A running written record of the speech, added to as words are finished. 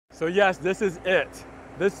So yes, this is it.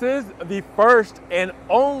 This is the first and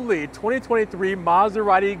only 2023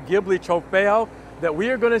 Maserati Ghibli Trofeo that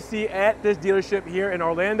we are going to see at this dealership here in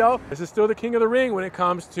Orlando. This is still the king of the ring when it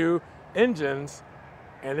comes to engines,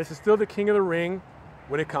 and this is still the king of the ring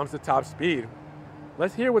when it comes to top speed.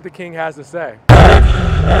 Let's hear what the king has to say.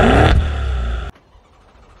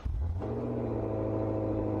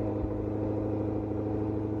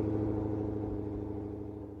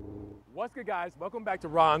 What's good, guys? Welcome back to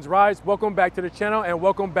Ron's Rides. Welcome back to the channel, and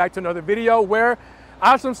welcome back to another video where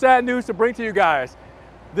I have some sad news to bring to you guys.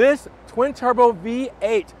 This twin turbo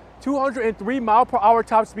V8 203 mile per hour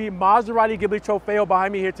top speed Maserati Ghibli Trofeo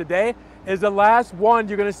behind me here today is the last one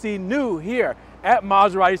you're going to see new here at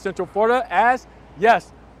Maserati Central Florida, as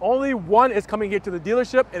yes, only one is coming here to the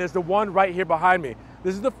dealership, and it's the one right here behind me.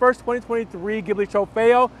 This is the first 2023 Ghibli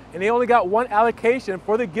Trofeo, and they only got one allocation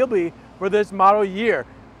for the Ghibli for this model year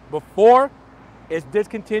before it's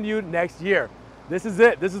discontinued next year. This is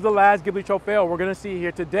it. This is the last Ghibli Trofeo we're going to see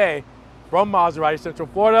here today from Maserati Central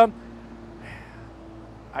Florida.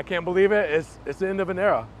 I can't believe it. It's the end of an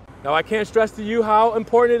era. Now, I can't stress to you how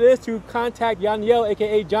important it is to contact Yaniel,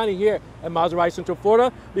 aka Johnny, here at Maserati Central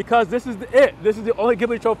Florida, because this is it. This is the only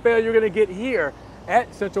Ghibli Trofeo you're going to get here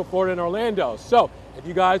at Central Florida in Orlando. So if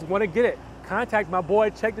you guys want to get it, contact my boy.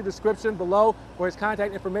 Check the description below for his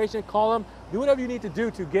contact information. Call him. Do whatever you need to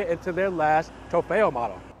do to get into their last Trofeo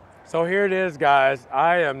model. So here it is, guys.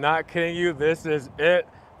 I am not kidding you. This is it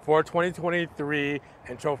for 2023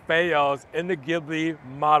 and Trofeos in the Ghibli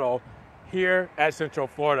model here at Central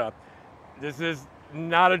Florida. This is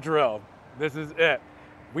not a drill. This is it.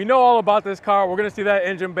 We know all about this car. We're going to see that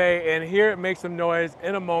engine bay and hear it make some noise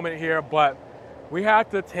in a moment here, but we have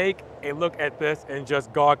to take a look at this and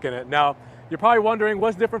just gawk in it. Now, you're probably wondering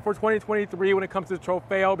what's different for 2023 when it comes to the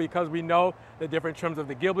Trofeo, because we know the different trims of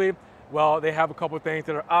the Ghibli. Well, they have a couple of things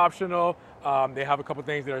that are optional. They have a couple of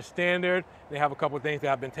things that are standard. They have a couple of things that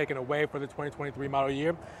have been taken away for the 2023 model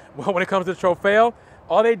year. Well, when it comes to Trofeo,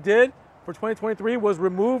 all they did for 2023 was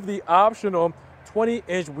remove the optional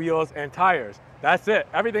 20-inch wheels and tires. That's it.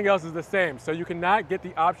 Everything else is the same. So you cannot get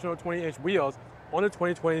the optional 20-inch wheels on the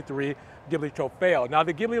 2023 Ghibli Trofeo. Now,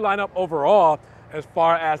 the Ghibli lineup overall, as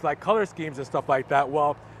far as like color schemes and stuff like that,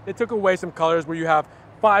 well, they took away some colors where you have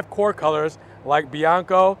 5 core colors like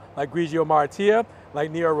Bianco, like Grigio Maratia,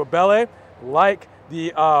 like Nero Rebelle, like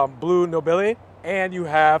the Blue Nobile, and you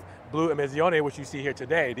have Blue Emizione, which you see here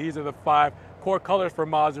today. These are the 5 core colors for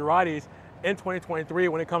Maseratis in 2023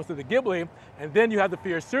 when it comes to the Ghibli. And then you have the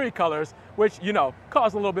Fierassuri colors, which, you know,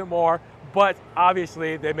 cost a little bit more, but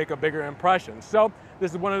obviously they make a bigger impression. So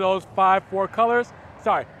this is one of those 5 core colors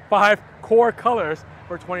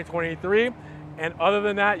for 2023. And other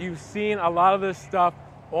than that, you've seen a lot of this stuff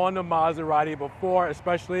on the Maserati before,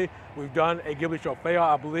 especially we've done a Ghibli Trofeo,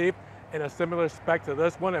 I believe, in a similar spec to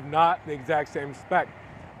this one, if not the exact same spec.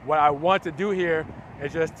 What I want to do here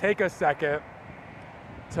is just take a second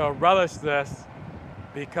to relish this,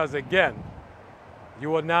 because again, you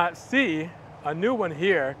will not see a new one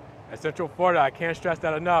here at Central Florida. I can't stress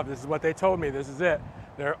that enough. This is what they told me. This is it.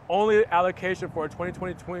 Their only allocation for a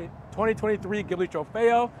 2023 Ghibli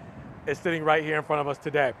Trofeo is sitting right here in front of us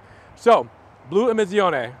today. So, Blue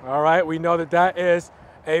Emizione, all right? We know that that is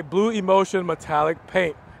a blue emotion metallic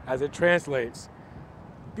paint as it translates.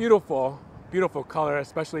 Beautiful, beautiful color,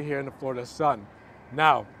 especially here in the Florida sun.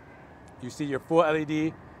 Now, you see your full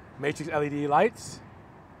LED, matrix LED lights.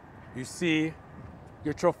 You see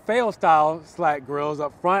your Trofeo style slat grills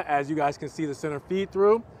up front, as you guys can see the center feed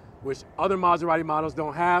through, which other Maserati models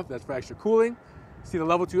don't have. That's for extra cooling. You see the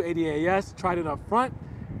level 2 ADAS Trident up front,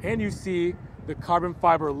 and you see the carbon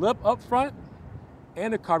fiber lip up front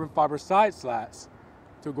and the carbon fiber side slats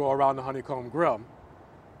to go around the honeycomb grille.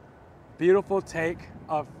 Beautiful take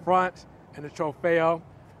up front in the Trofeo.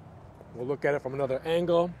 We'll look at it from another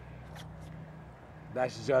angle.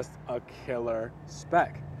 That's just a killer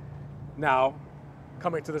spec. Now,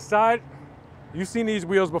 coming to the side, you've seen these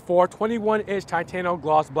wheels before. 21-inch titanium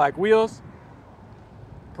gloss black wheels,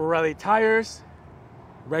 Pirelli tires,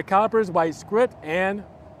 red calipers, white script, and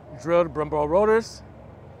drilled Brembo rotors.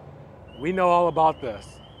 We know all about this.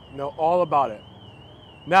 Know all about it.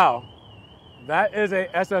 Now, that is a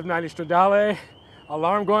SF90 Stradale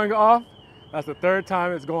alarm going off. That's the 3rd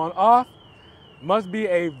time it's going off. Must be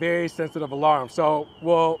a very sensitive alarm. So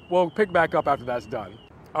we'll pick back up after that's done.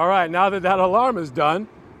 All right, now that that alarm is done,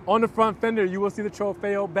 on the front fender, you will see the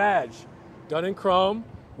Trofeo badge, done in chrome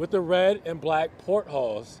with the red and black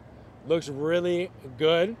portholes. Looks really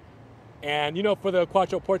good. And you know, for the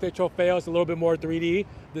Quattroporte Trofeo, it's a little bit more 3D.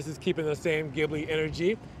 This is keeping the same Ghibli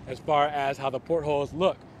energy as far as how the portholes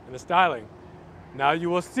look and the styling. Now you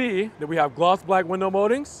will see that we have gloss black window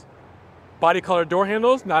moldings, body color door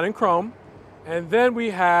handles, not in chrome, and then we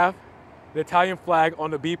have the Italian flag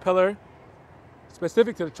on the B pillar,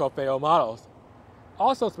 specific to the Trofeo models.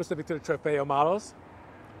 Also specific to the Trofeo models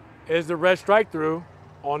is the red strike through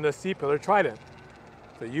on the C pillar trident.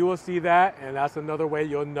 So you will see that, and that's another way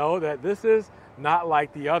you'll know that this is not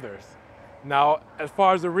like the others. Now, as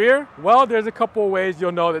far as the rear, well, there's a couple of ways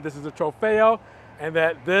you'll know that this is a Trofeo and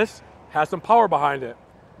that this has some power behind it.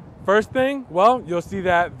 First thing, well, you'll see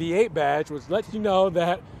that V8 badge, which lets you know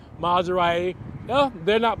that Maserati,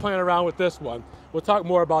 they're not playing around with this one. We'll talk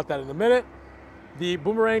more about that in a minute. The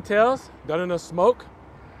boomerang tails, done in a smoke.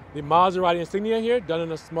 The Maserati insignia here, done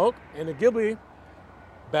in a smoke. And the Ghibli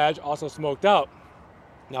badge also smoked out.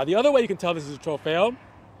 Now, the other way you can tell this is a Trofeo,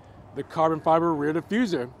 the carbon fiber rear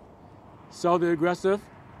diffuser. So the aggressive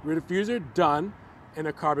rear diffuser done in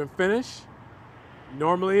a carbon finish.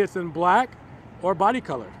 Normally it's in black or body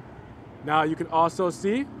colored. Now you can also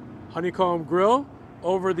see honeycomb grille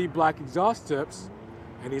over the black exhaust tips,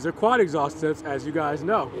 and these are quad exhaust tips, as you guys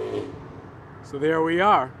know. So there we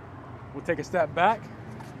are. We'll take a step back,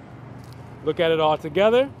 look at it all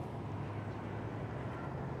together.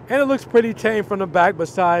 And it looks pretty tame from the back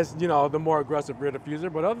besides, you know, the more aggressive rear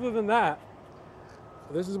diffuser. But other than that,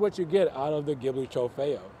 this is what you get out of the Ghibli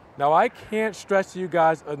Trofeo. Now, I can't stress to you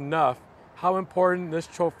guys enough how important this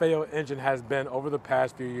Trofeo engine has been over the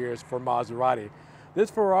past few years for Maserati. This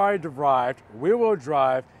Ferrari-derived, rear-wheel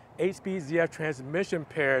drive, 8-speed ZF transmission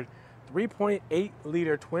paired 3.8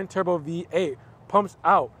 liter twin-turbo V8 pumps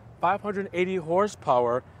out 580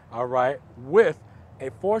 horsepower, all right, with a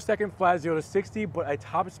 4-second flat 0 to 60, but a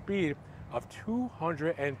top speed of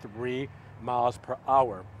 203 miles per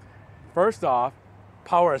hour. First off,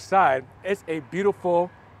 power aside, it's a beautiful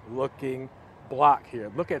looking block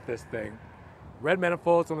here. Look at this thing. Red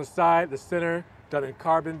manifolds on the side, the center, done in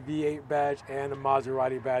carbon, V8 badge, and a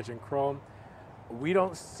Maserati badge in chrome. We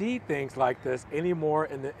don't see things like this anymore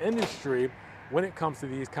in the industry when it comes to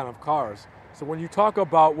these kind of cars. So when you talk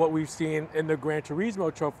about what we've seen in the Gran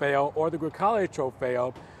Turismo Trofeo or the Grecale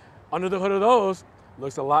Trofeo, under the hood of those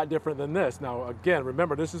looks a lot different than this. Now, again,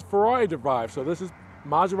 remember, this is Ferrari derived, so this is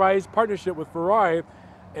Maserati's partnership with Ferrari,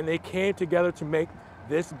 and they came together to make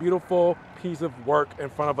this beautiful piece of work in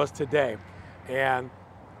front of us today. And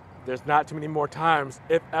there's not too many more times,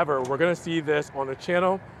 if ever, we're gonna see this on the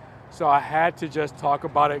channel. So I had to just talk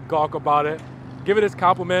about it, gawk about it, give it its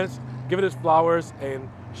compliments, give it its flowers, and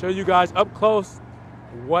show you guys up close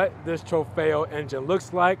what this Trofeo engine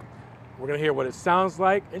looks like. We're gonna hear what it sounds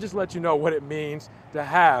like, and just let you know what it means to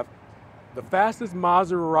have the fastest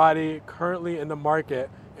Maserati currently in the market,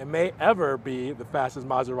 and may ever be the fastest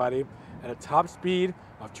Maserati at a top speed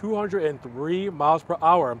of 203 miles per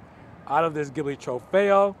hour out of this Ghibli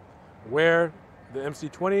Trofeo, where the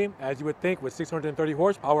MC20, as you would think, with 630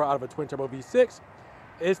 horsepower out of a twin-turbo V6,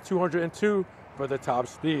 is 202 for the top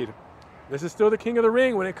speed. This is still the king of the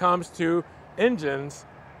ring when it comes to engines,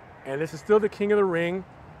 and this is still the king of the ring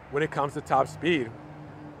when it comes to top speed.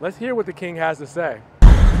 Let's hear what the king has to say.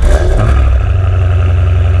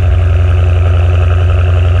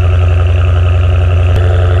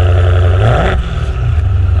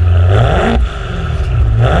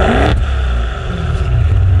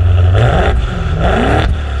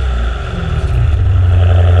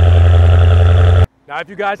 Now, if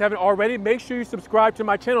you guys haven't already, make sure you subscribe to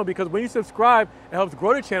my channel, because when you subscribe, it helps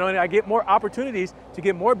grow the channel and I get more opportunities to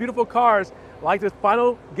get more beautiful cars like this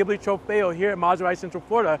final Ghibli Trofeo here at Maserati Central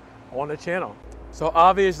Florida on the channel. So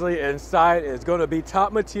obviously inside is going to be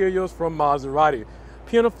top materials from Maserati.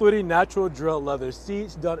 Piano Fluidi natural drill leather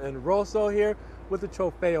seats done in Rosso here with the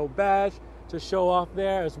Trofeo badge to show off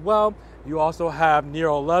there as well. You also have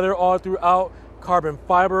Nero leather all throughout, carbon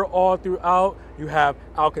fiber all throughout. You have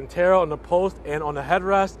Alcantara on the post and on the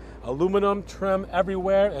headrest, aluminum trim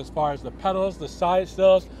everywhere as far as the pedals, the side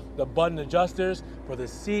sills, the button adjusters for the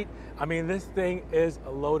seat. I mean, this thing is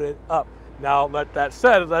loaded up. Now, let that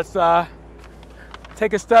said, let's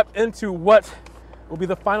take a step into what will be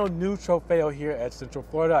the final new Trofeo here at Central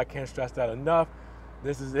Florida. I can't stress that enough.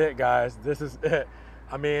 This is it, guys. This is it.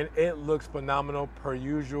 I mean, it looks phenomenal per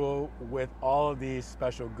usual with all of these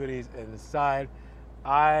special goodies inside.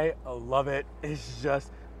 I love it. It's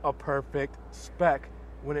just a perfect spec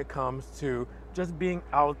when it comes to just being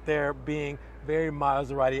out there, being very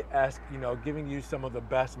Maserati-esque, you know, giving you some of the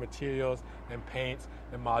best materials and paints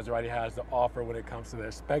that Maserati has to offer when it comes to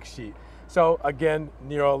their spec sheet. So again,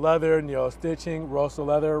 Nero leather, Nero stitching, Rosso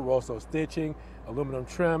leather, Rosso stitching, aluminum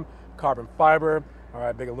trim, carbon fiber, all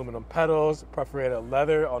right, big aluminum pedals, perforated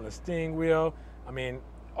leather on the steering wheel. I mean,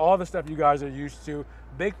 all the stuff you guys are used to.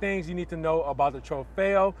 Big things you need to know about the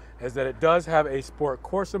Trofeo is that it does have a Sport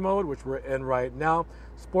Corsa mode, which we're in right now.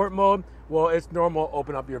 Sport mode, well, it's normal,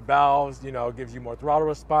 open up your valves, you know, gives you more throttle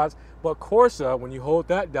response. But Corsa, when you hold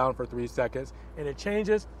that down for 3 seconds and it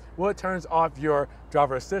changes, well, it turns off your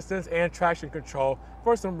driver assistance and traction control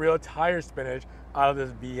for some real tire spinach out of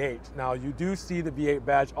this V8. Now, you do see the V8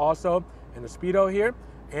 badge also in the speedo here,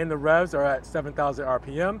 and the revs are at 7,000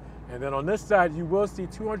 RPM. And then on this side, you will see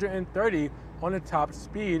 230 on the top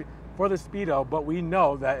speed for the speedo, but we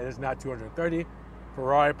know that it is not 230.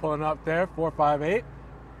 Ferrari pulling up there, 458.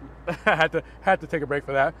 had to take a break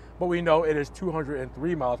for that, but we know it is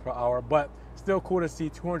 203 miles per hour, but still cool to see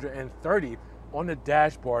 230 on the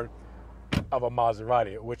dashboard of a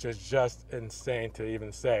Maserati, which is just insane to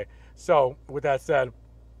even say. So with that said,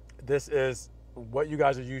 this is what you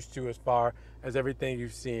guys are used to as far as everything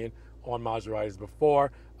you've seen on Maseratis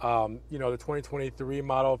before. You know, the 2023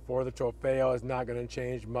 model for the Trofeo is not going to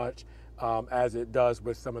change much as it does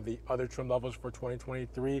with some of the other trim levels for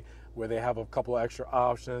 2023, where they have a couple of extra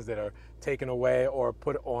options that are taken away or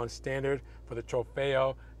put on standard. For the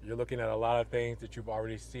Trofeo, you're looking at a lot of things that you've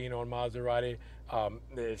already seen on Maserati.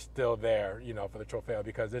 It's still there, you know, for the Trofeo,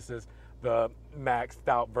 because this is the maxed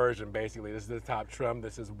out version, basically. This is the top trim.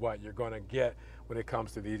 This is what you're going to get when it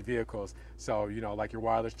comes to these vehicles. So, you know, like your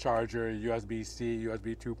wireless charger, USB-C,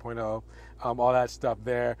 USB 2.0, all that stuff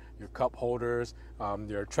there, your cup holders,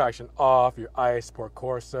 your traction off, your ICE Sport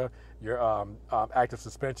Corsa, your active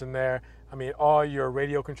suspension there. I mean, all your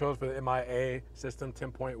radio controls for the MIA system,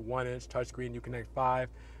 10.1-inch touchscreen, Uconnect 5.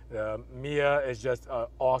 Mia is just an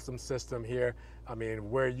awesome system here. I mean,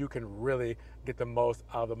 where you can really get the most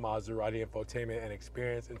out of the Maserati infotainment and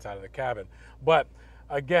experience inside of the cabin. But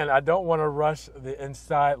again, I don't want to rush the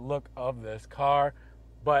inside look of this car,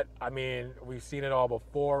 but I mean, we've seen it all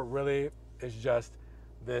before. Really, it's just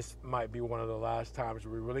this might be one of the last times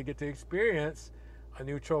we really get to experience a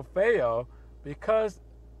new Trofeo, because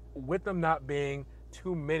with them not being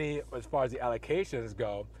too many as far as the allocations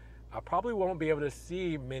go, I probably won't be able to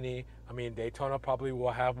see many. I mean, Daytona probably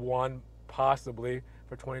will have one possibly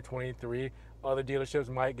for 2023. Other dealerships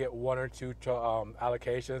might get one or two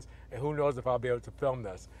allocations, and who knows if I'll be able to film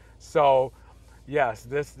this. So yes,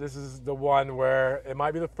 this is the one where it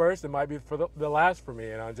might be the first, it might be for the last for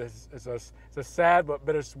me. And it's a sad but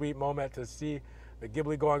bittersweet moment to see the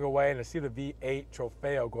Ghibli going away and to see the V8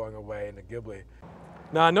 Trofeo going away in the Ghibli.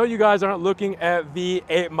 Now, I know you guys aren't looking at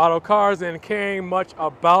V8 model cars and caring much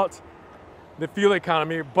about the fuel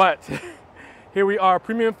economy, but here we are,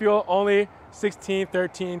 premium fuel only, 16,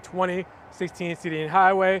 13, 20, 16 city and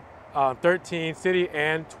highway, 13 city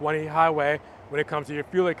and 20 highway when it comes to your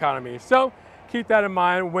fuel economy. So keep that in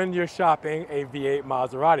mind when you're shopping a V8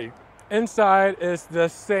 Maserati. Inside is the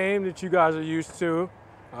same that you guys are used to.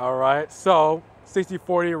 All right, so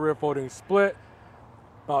 60/40 rear folding split,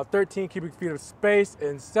 about 13 cubic feet of space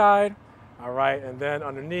inside. All right, and then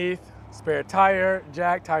underneath, spare tire,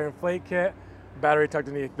 jack, tire inflate kit, battery tucked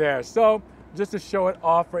underneath there. So just to show it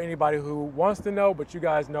off for anybody who wants to know, but you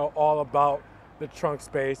guys know all about the trunk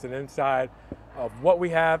space and inside of what we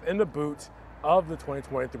have in the boot of the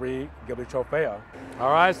 2023 Ghibli Trofeo.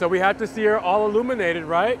 All right, so we have to see her all illuminated,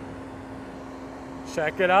 right?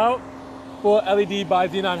 Check it out. Full LED by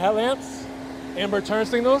xenon headlamps, amber turn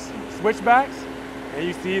signals, switchbacks, and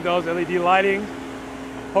you see those LED lighting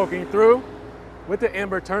poking through with the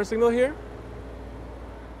amber turn signal here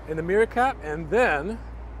in the mirror cap, and then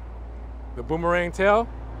the boomerang tail,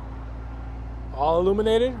 all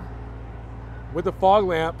illuminated with the fog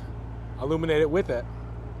lamp illuminated with it.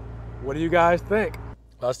 What do you guys think?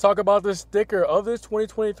 Let's talk about the sticker of this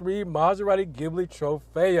 2023 Maserati Ghibli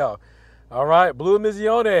Trofeo. All right, blue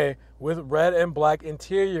Mizione with red and black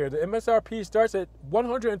interior. The MSRP starts at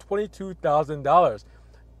 $122,000.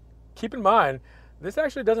 Keep in mind, this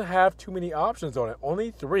actually doesn't have too many options on it,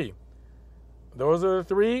 only 3. Those are the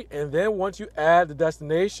 3, and then once you add the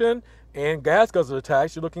destination and gas guzzler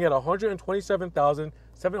tax, you're looking at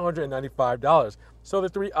 $127,795. So the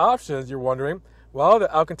 3 options, you're wondering, well, the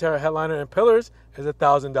Alcantara headliner and pillars is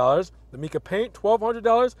 $1,000, the Mica paint,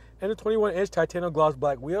 $1,200, and the 21-inch titanium gloss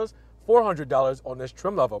black wheels, $400 on this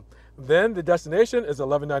trim level. Then the destination is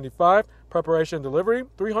 $1,195, preparation and delivery,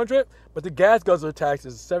 $300, but the gas guzzler tax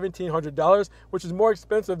is $1,700, which is more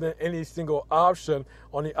expensive than any single option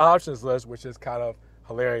on the options list, which is kind of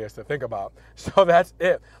hilarious to think about. So that's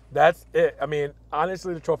it. That's it. I mean,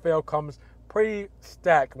 honestly, the Trofeo comes pretty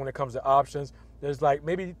stacked when it comes to options. There's like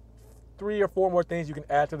maybe 3 or 4 more things you can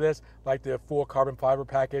add to this, like the full carbon fiber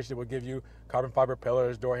package that will give you carbon fiber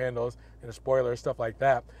pillars, door handles, and a spoiler, stuff like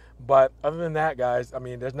that. But other than that, guys, I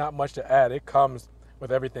mean, there's not much to add. It comes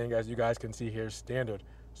with everything, as you guys can see here, standard.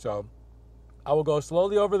 So I will go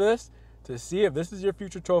slowly over this to see if this is your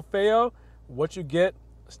future Trofeo, what you get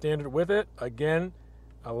standard with it. Again,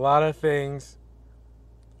 a lot of things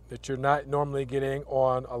that you're not normally getting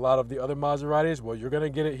on a lot of the other Maseratis. Well, you're gonna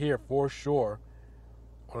get it here for sure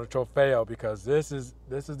on a Trofeo, because this is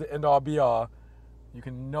the end all be all. You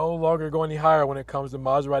can no longer go any higher when it comes to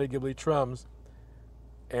Maserati Ghibli trims.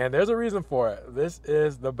 And there's a reason for it. This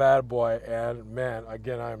is the bad boy, and man,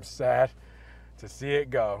 again, I am sad to see it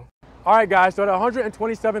go. All right, guys, so at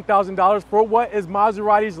 $127,000 for what is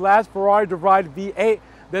Maserati's last Ferrari-derived V8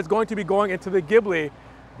 that's going to be going into the Ghibli,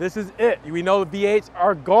 this is it. We know the V8s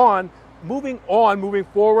are gone. Moving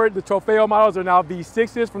forward, the Trofeo models are now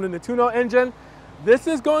V6s from the Nettuno engine. This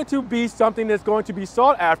is going to be something that's going to be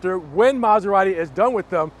sought after when Maserati is done with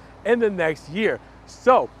them in the next year.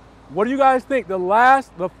 So, what do you guys think? The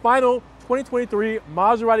final 2023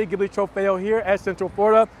 Maserati Ghibli Trofeo here at Central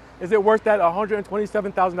Florida, is it worth that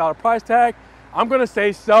 $127,000 price tag? I'm gonna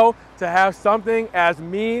say so, to have something as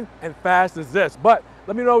mean and fast as this. But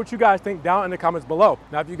let me know what you guys think down in the comments below.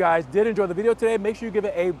 Now, if you guys did enjoy the video today, make sure you give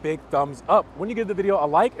it a big thumbs up. When you give the video a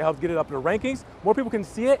like, it helps get it up in the rankings. More people can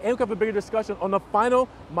see it, and we can have a bigger discussion on the final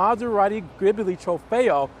Maserati Ghibli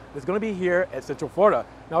Trofeo that's gonna be here at Central Florida.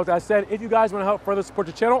 Now, with that said, if you guys wanna help further support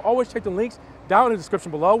the channel, always check the links down in the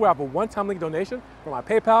description below, where I have a one-time link donation for my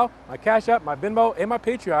PayPal, my Cash App, my Venmo, and my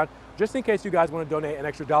Patreon, just in case you guys want to donate an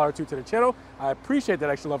extra $1 or $2 to the channel. I appreciate that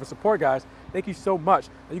extra love and support, guys. Thank you so much.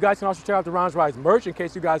 And you guys can also check out the Ron's Rise merch in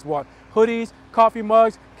case you guys want hoodies, coffee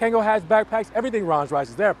mugs, Kango hats, backpacks, everything Ron's Rise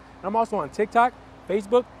is there. And I'm also on TikTok,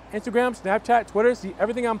 Facebook, Instagram, Snapchat, Twitter. See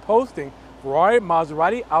everything I'm posting, Ferrari,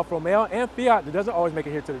 Maserati, Alfa Romeo, and Fiat, that doesn't always make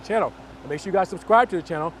it here to the channel. And make sure you guys subscribe to the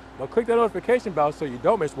channel, but click that notification bell so you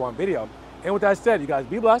don't miss one video. And with that said, you guys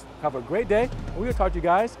be blessed, have a great day, and we'll talk to you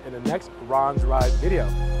guys in the next Ron's Rise video.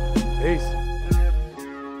 Peace.